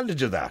take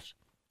advantage of that.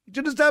 Do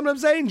you understand what I'm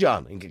saying,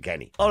 John in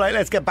Kilkenny? All right,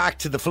 let's get back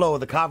to the flow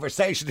of the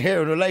conversation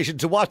here in relation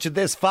to what should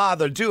this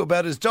father do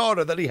about his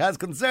daughter that he has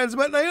concerns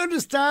about. And I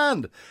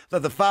understand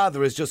that the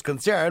father is just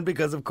concerned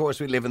because, of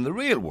course, we live in the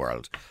real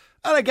world.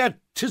 And I get,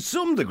 to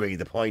some degree,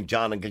 the point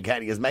John in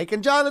Kilkenny is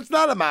making. John, it's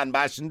not a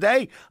man-bashing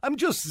day. I'm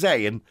just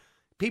saying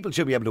people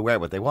should be able to wear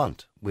what they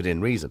want,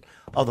 within reason.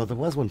 Although there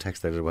was one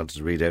text that I wanted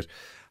to read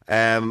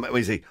out.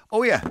 We see.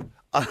 Oh, yeah.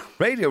 On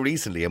radio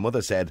recently, a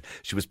mother said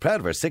she was proud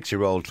of her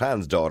 6-year-old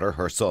trans daughter,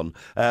 her son,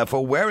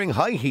 for wearing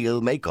high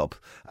heel makeup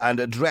and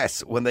a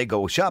dress when they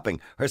go shopping.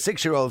 Her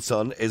 6-year-old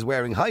son is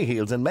wearing high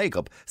heels and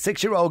makeup.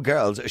 6-year-old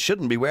girls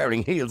shouldn't be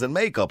wearing heels and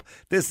makeup.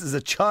 This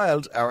is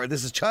child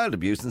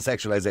abuse and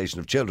sexualisation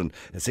of children.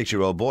 A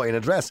 6-year-old boy in a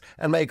dress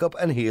and makeup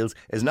and heels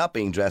is not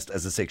being dressed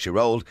as a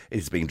 6-year-old.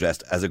 It's being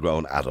dressed as a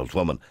grown adult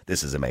woman.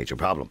 This is a major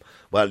problem.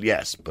 Well,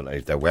 yes, but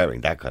if they're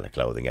wearing that kind of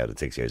clothing out at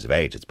 6 years of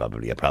age, it's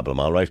probably a problem,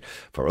 all right,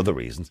 for other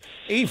reasons.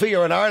 Aoife,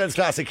 you're in Ireland's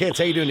Classic Hits.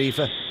 How you doing,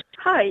 Aoife?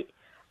 Hi.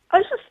 I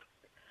was just,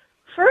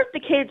 for the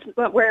kids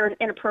wearing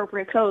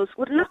inappropriate clothes,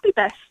 would it not be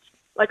best?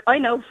 Like, I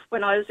know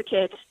when I was a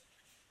kid,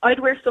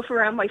 I'd wear stuff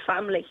around my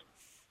family,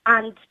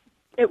 and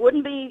it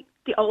wouldn't be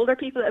the older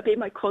people, it'd be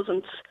my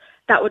cousins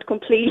that would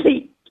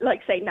completely,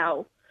 like, say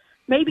no.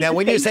 Maybe. Now,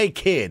 when you say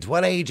kid,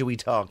 what age are we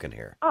talking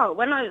here? Oh,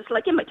 when I was,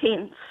 like, in my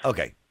teens.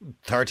 Okay.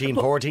 13,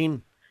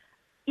 14?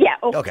 Yeah,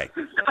 okay.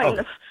 Kind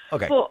of.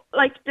 Okay. But,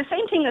 like, the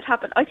same thing that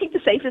happened, I think the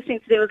safest thing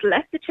to do is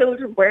let the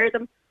children wear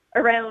them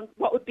around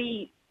what would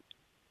be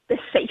the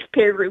safe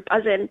peer group,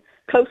 as in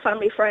close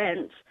family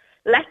friends.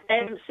 Let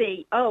them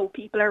see, oh,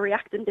 people are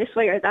reacting this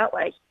way or that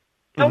way.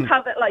 Don't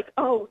have it like,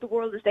 oh, the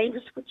world is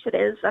dangerous, which it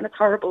is, and it's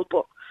horrible.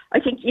 But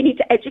I think you need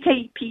to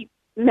educate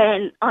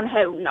men on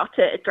how not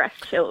to address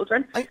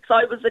children. So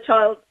I was a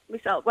child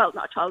myself. Well,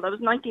 not a child. I was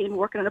 19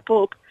 working in a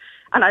pub,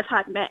 and I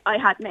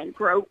had men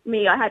grope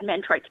me. I had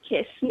men try to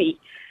kiss me,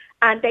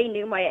 and they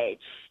knew my age.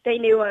 They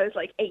knew I was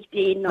like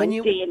 18,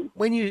 19.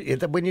 When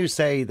you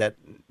say that,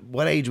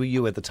 what age were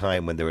you at the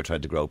time when they were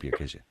trying to grope you or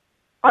kiss you?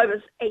 I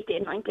was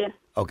 18, 19.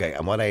 Okay,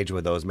 and what age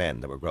were those men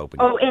that were groping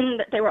you? Oh,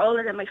 they were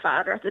older than my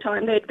father at the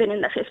time. They'd been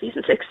in their 50s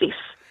and 60s,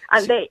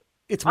 and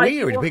It's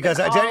weird because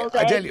I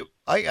tell you,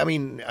 I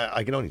mean,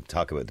 I can only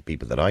talk about the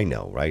people that I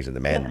know, right, and the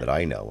men that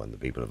I know, and the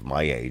people of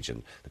my age,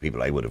 and the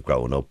people I would have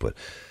grown up with.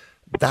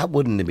 That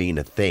wouldn't have been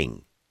a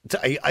thing.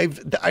 I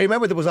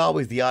remember there was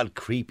always the odd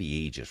creepy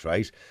Aegis,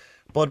 right?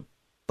 But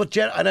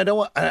and I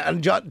don't.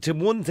 And John, to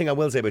one thing I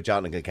will say about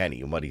John and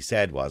Kilkenny and what he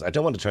said was, I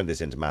don't want to turn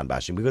this into man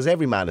bashing because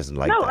every man isn't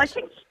like that. No, I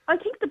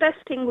think the best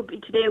thing would be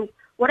to do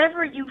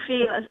whatever you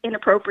feel is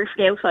inappropriate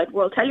for the outside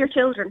world. Tell your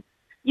children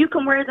you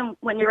can wear them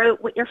when you're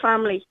out with your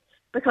family,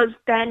 because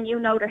then you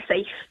know they're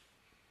safe.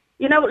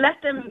 You know,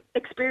 let them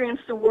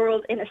experience the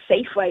world in a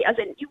safe way. As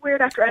in, you wear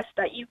that dress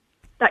that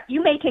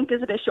you may think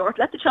is a bit short.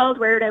 Let the child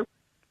wear it out.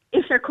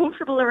 If they're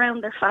comfortable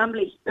around their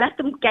family, let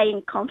them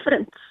gain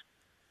confidence.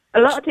 A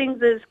lot of things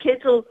is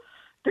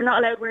they're not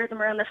allowed to wear them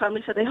around their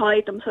family, so they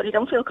hide them, so they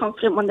don't feel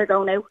confident when they're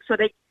going out. So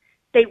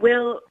they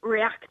will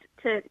react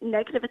to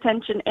negative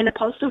attention in a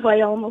positive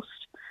way almost.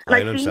 And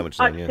I've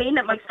seen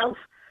it myself.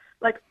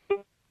 Like,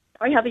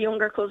 I have a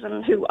younger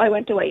cousin who I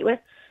went away with.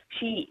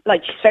 She's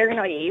very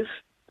naive.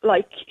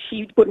 Like,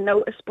 she wouldn't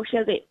notice, but she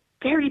has a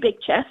very big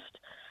chest,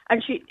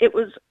 and it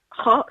was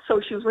hot,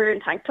 so she was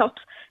wearing tank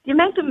tops. The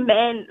amount of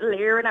men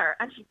leering at her,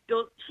 and she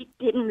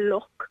didn't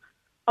look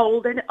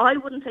older. I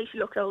wouldn't say she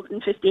looked older than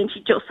 15.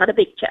 She just had a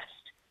big chest.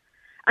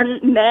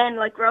 And men,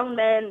 like grown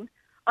men,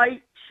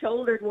 I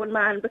shouldered one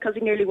man because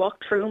he nearly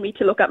walked through me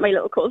to look at my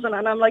little cousin,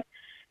 and I'm like,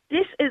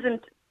 this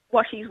isn't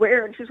what she's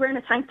wearing. She's wearing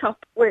a tank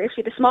top where if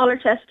she had a smaller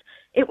chest,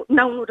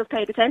 no one would have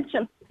paid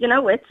attention. You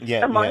know, it's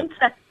a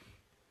mindset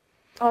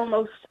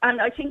almost.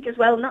 And I think as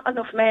well, not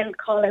enough men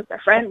call out their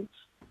friends.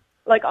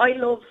 Like, I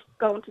love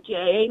going to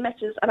GAA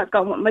matches, and I've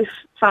gone with my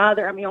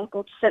father and my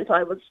uncle since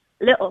I was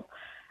little.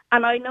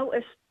 And I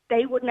noticed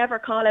they would never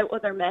call out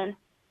other men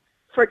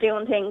for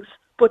doing things,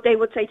 but they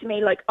would say to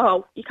me, like,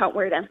 oh, you can't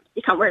wear them.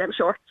 You can't wear them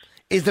shorts.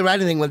 Is there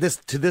anything,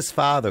 to this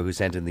father who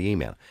sent in the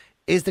email,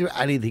 is there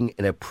anything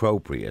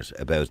inappropriate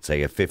about,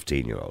 say, a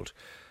 15-year-old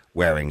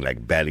wearing,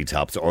 like, belly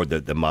tops or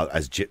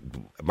as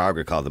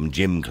Margaret called them,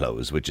 gym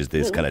clothes, which is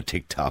this kind of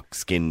TikTok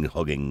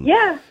skin-hugging...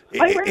 Yeah,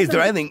 I wear is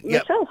there anything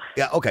myself.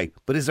 Yeah, okay.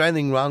 But is there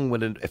anything wrong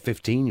with a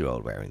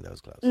 15-year-old wearing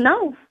those clothes?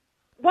 No.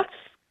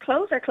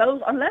 Clothes are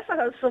clothes, unless it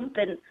has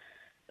something...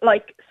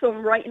 like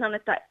some writing on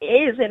it that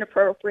is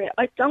inappropriate.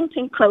 I don't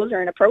think clothes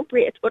are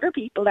inappropriate. It's other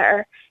people that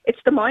are. It's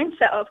the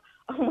mindset of,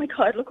 oh my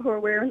God, look at her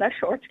wearing that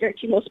short skirt.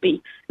 She must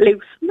be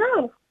loose.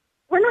 No,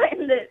 we're not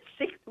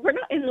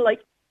in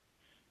like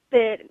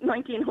the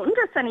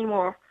 1900s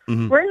anymore.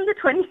 Mm-hmm. We're in the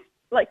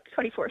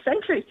 21st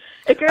century.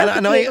 A girl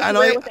can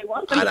wear what they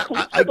want and be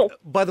comfortable.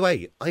 By the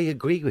way, I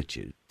agree with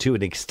you to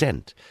an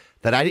extent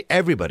that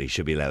everybody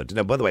should be allowed.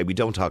 Now, by the way, we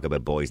don't talk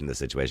about boys in this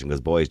situation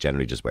because boys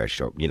generally just wear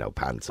short,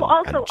 pants. But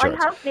also, I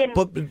have been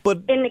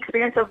in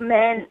experience of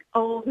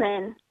old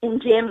men in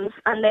gyms,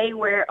 and they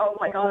wear, oh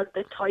my God,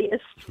 the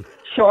tightest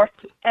shorts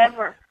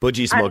ever.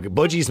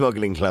 Budgie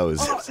smuggling clothes.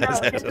 Oh,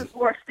 no, this is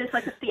worse. This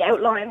I can see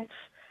outlines.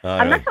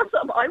 And that's not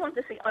something I want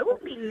to see. I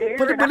wouldn't be leering.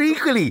 But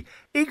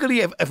equally,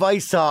 if I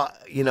saw,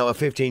 a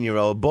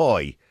 15-year-old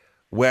boy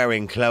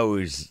wearing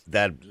clothes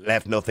that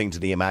left nothing to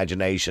the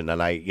imagination, and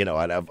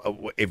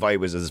if I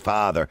was his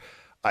father,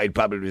 I'd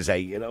probably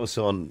say,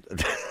 son,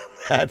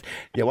 that,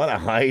 you want to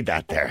hide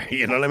that there.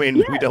 You know what I mean?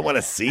 Yeah. We don't want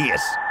to see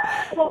it.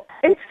 Well,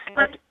 it's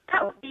like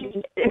that would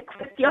be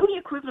the only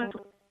equivalent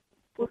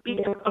would be.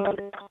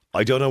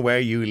 I don't know where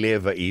you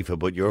live, Aoife,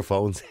 but your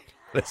phone's.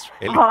 That's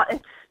really.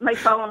 It's my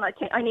phone.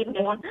 I need a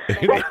new one.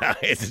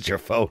 Is it your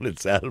phone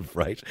itself,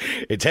 right?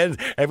 It tends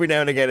every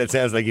now and again. It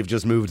sounds like you've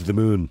just moved to the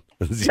moon.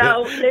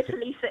 No,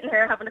 literally sitting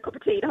here having a cup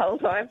of tea the whole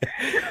time.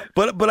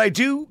 But I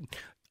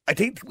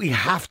think we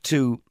have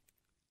to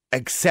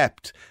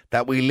accept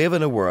that we live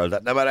in a world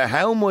that no matter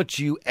how much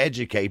you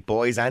educate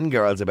boys and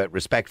girls about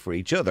respect for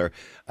each other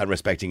and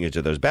respecting each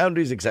other's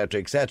boundaries,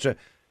 etc.,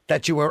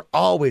 that you are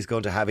always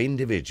going to have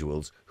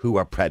individuals who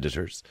are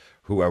predators,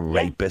 who are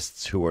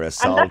rapists, who are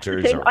assaulters.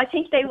 And that's the thing. I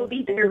think they will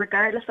be there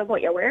regardless of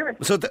what you're wearing.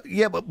 So,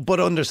 but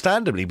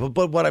understandably.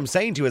 But what I'm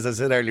saying to you, as I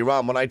said earlier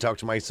on, when I talked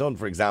to my son,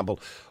 for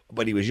example,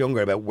 when he was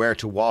younger, about where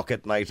to walk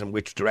at night and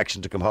which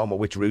direction to come home or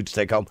which route to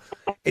take home,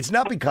 it's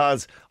not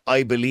because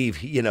I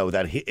believe,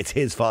 that it's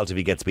his fault if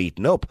he gets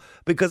beaten up,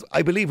 because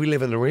I believe we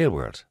live in the real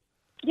world.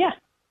 Yeah.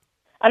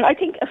 And I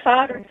think a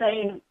father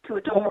saying to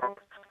a daughter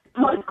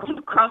might come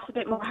across a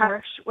bit more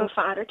harsh with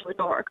father to a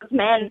daughter, because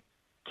men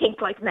think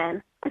like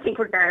men. I think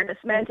regardless,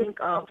 men think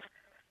of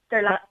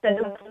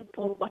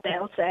what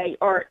they'll say,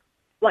 or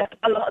like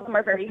a lot of them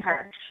are very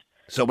harsh.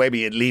 So maybe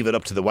you'd leave it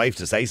up to the wife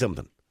to say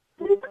something.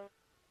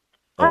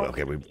 Oh,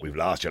 okay, we've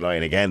lost your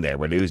line again there.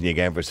 We're losing you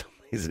again for some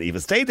reason. Even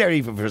stay there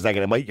even for a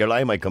second. Your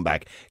line might come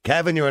back.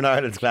 Kevin, you're in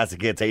Ireland's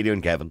Classic Hits. How you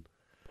doing, Kevin?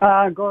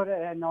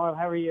 Good, Noel.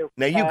 How are you?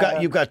 Now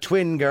you've got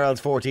twin girls,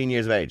 14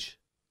 years of age.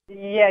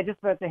 Yeah, just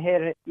about to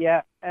hit it.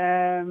 Yeah.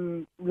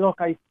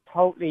 Look, I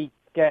totally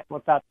get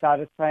what that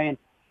dad is saying.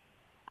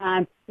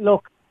 And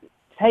look,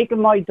 taking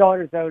my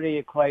daughters out of the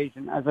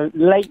equation as a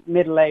late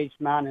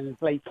middle-aged man in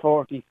his late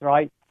 40s,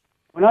 right?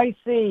 When I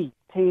see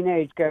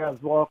teenage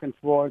girls walking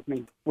towards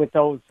me with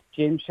those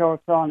gym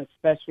shorts on,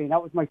 especially, and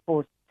that was my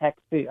first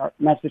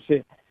message to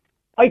you,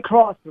 I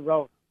cross the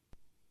road.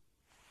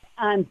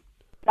 And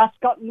that's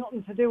got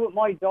nothing to do with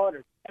my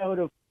daughters. Out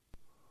of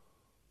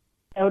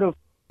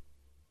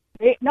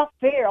not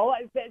fear.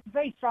 It's a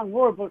very strong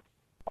word, but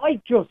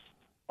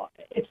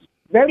it's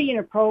very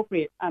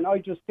inappropriate, and I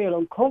just feel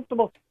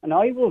uncomfortable, and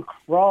I will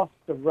cross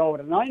the road.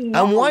 And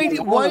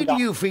why do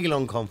you feel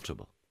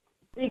uncomfortable?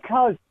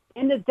 Because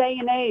in the day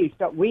and age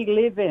that we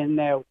live in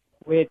now,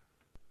 with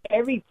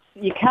the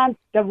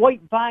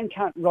white van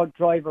can't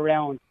drive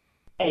around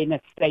in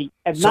a state.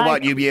 So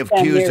what, you'd be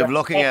accused of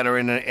looking at her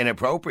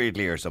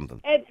inappropriately or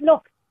something?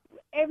 Look,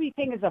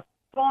 everything is a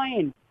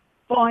fine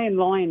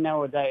line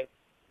nowadays.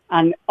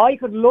 And I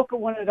could look at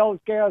one of those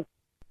girls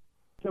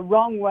the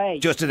wrong way.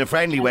 Just in a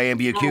friendly way and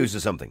be accused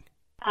of something.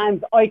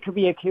 And I could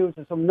be accused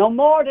of something. No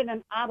more than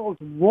an adult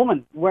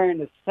woman wearing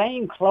the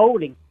same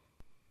clothing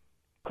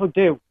could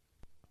do.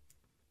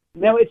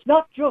 Now, this is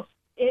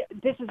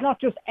not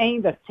just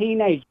aimed at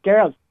teenage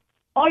girls.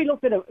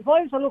 If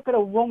I was to look at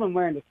a woman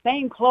wearing the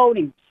same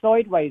clothing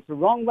sideways, the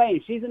wrong way,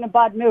 and she's in a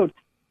bad mood,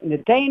 in the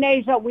day and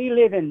age that we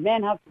live in,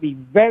 men have to be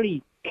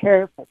very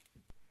careful.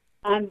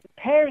 And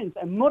parents,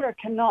 a mother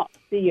cannot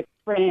be a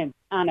friend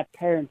and a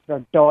parent to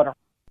their daughter.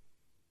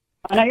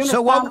 And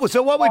so what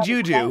would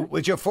you do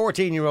with your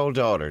 14-year-old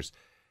daughters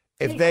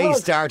if they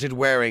started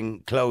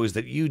wearing clothes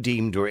that you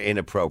deemed were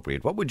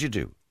inappropriate? What would you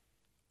do?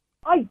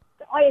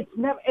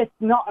 It's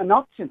not an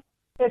option.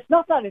 It's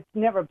not that it's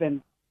never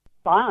been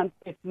banned.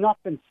 It's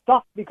not been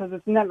stopped because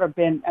it's never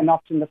been an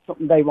option. That's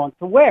something they want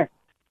to wear.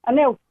 And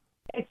now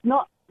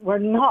we're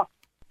not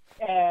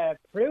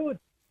prudes.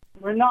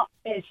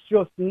 It's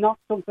just not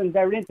something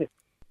they're into.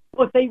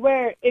 But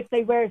if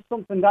they wear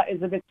something that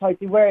is a bit tight,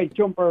 they wear a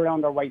jumper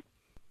around their waist,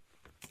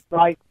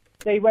 right?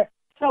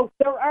 So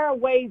there are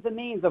ways and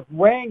means of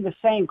wearing the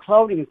same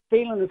clothing and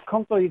feeling as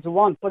comfortable as you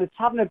want, but it's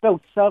having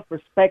about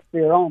self-respect for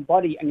your own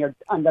body and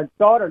their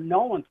daughter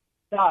knowing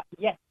that,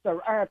 yes,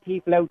 there are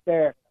people out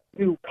there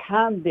who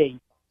can be,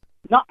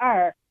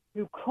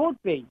 who could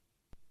be.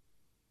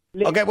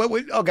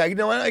 Okay, you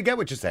know what? I get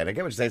what you're saying.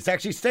 It's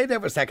actually, stay there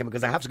for a second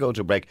because I have to go to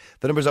a break.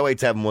 The number's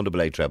 087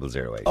 188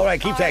 0008. All right,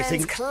 keep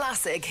texting.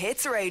 Classic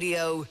Hits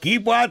Radio.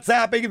 Keep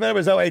WhatsApping. The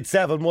number's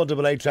 087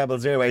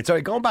 188 0008.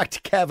 Sorry, going back to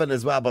Kevin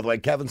as well, by the way.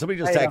 Kevin, somebody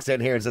just texted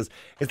in here and says,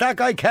 is that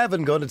guy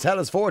Kevin going to tell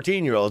his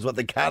 14-year-olds what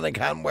they can and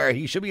can't wear?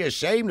 He should be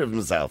ashamed of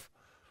himself.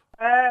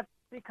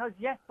 Because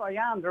yes, I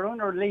am. They're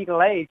under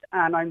legal age,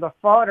 and I'm the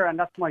father, and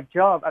that's my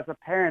job as a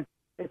parent.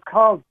 It's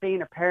called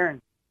being a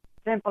parent.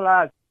 Simple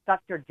as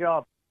that's your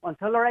job.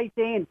 Until they're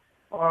 18,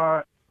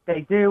 or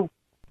they do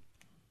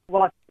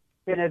what's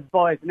been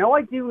advised. Now,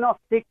 I do not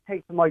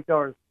dictate to my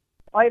daughters.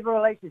 I have a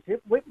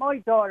relationship with my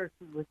daughters,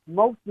 which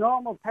most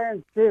normal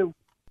parents do,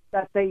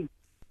 that they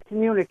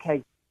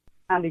communicate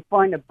and they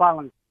find a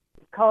balance.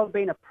 It's called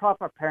being a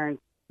proper parent,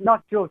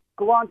 not just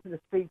go on to the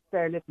streets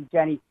there, little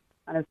Jenny,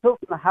 and if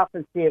something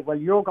happens to you, well,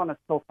 you're going to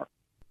suffer,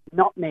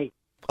 not me.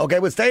 Okay,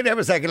 well, stay there for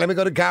a second. Let me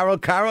go to Carol.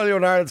 Carol, you're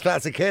in Ireland's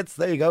Classic Hits.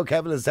 There you go.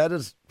 Kevin has said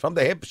it from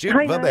the hip. Shoot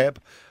from the hip.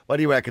 What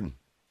do you reckon?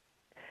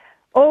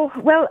 Oh,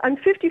 well, I'm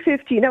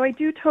 50-50. Now, I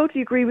do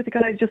totally agree with the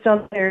guy just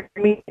on there.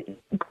 I mean,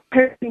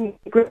 parenting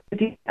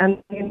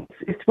and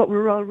it's what we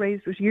were all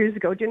raised with years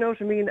ago. Do you know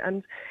what I mean?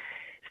 And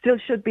still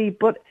should be.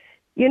 But,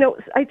 you know,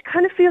 I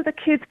kind of feel that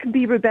kids can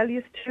be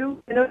rebellious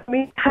too. You know what I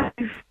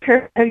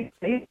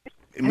mean?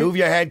 Move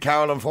your head,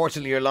 Carol.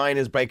 Unfortunately, your line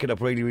is breaking up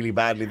really, really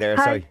badly there.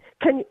 Sorry.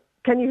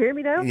 Can you hear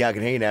me now? Yeah, I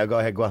can hear you now. Go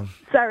ahead, go on.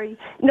 Sorry.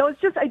 No, it's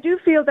just I do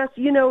feel that,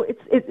 you know,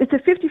 it's a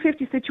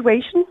 50-50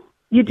 situation.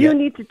 You do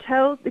need to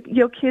tell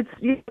your kids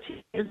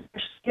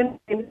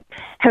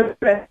how to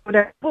dress,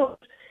 whatever, but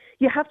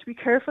you have to be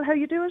careful how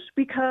you do it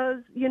because,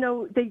 you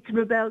know, they can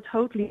rebel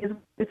totally.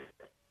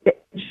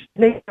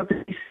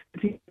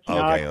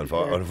 Okay,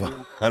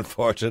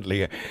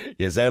 unfortunately,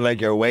 you sound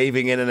like you're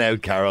waving in and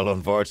out, Carol.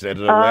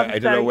 Unfortunately, I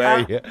don't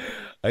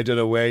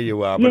know where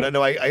you are, but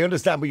no, I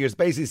understand. But you're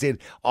basically saying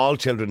all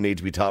children need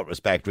to be taught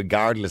respect,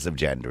 regardless of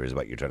gender, is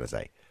what you're trying to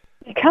say.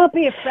 You can't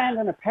be a friend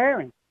and a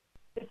parent.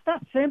 It's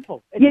that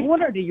simple. It's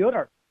one or the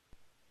other.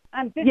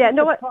 And this is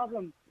the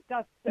problem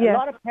that a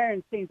lot of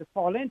parents seem to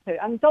fall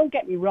into. And don't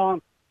get me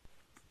wrong,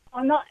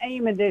 I'm not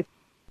aiming this,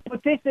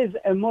 but this is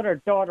a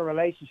mother-daughter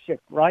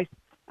relationship, right?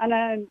 And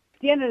at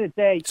the end of the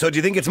day... So do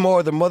you think it's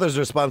more the mother's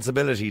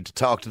responsibility to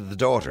talk to the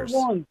daughters? The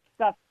ones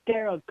that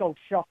girls go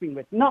shopping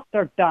with, not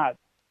their dad.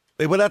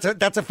 Well,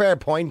 that's a fair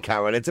point,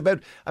 Carol. It's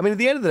about... I mean, at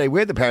the end of the day,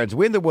 we're the parents.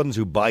 We're the ones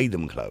who buy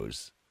them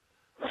clothes.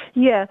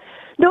 Yeah.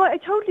 No, I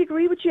totally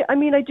agree with you. I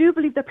mean, I do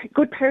believe that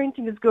good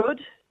parenting is good.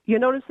 You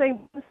know what I'm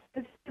saying?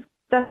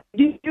 That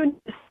you do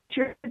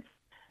your kids.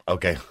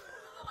 Okay.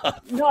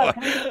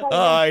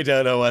 I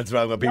don't know what's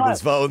wrong with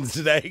people's phones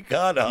today.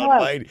 God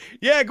almighty.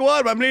 Yeah, go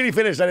on. I'm nearly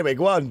finished anyway.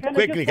 Go on.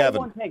 Quickly,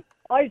 Kevin. One thing?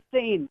 I've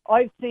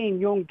seen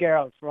young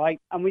girls, right?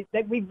 And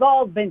they've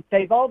all been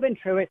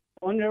through it.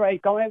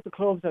 Underage, going out to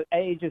clubs at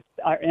ages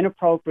are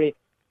inappropriate.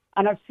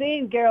 And I've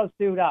seen girls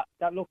do that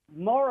look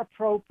more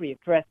appropriate,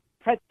 dressed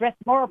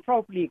more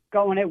appropriately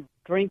going out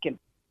drinking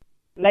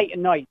late at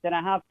night than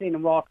I have seen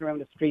them walking around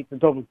the streets of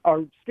Dublin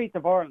or streets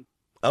of Ireland.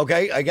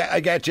 Okay, I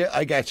get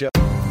you.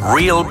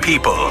 Real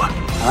people,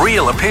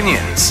 real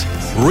opinions.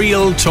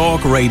 Real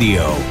Talk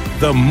Radio,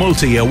 the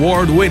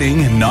multi-award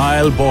winning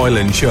Niall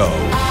Boylan Show.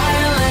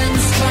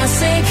 Ireland's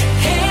Classic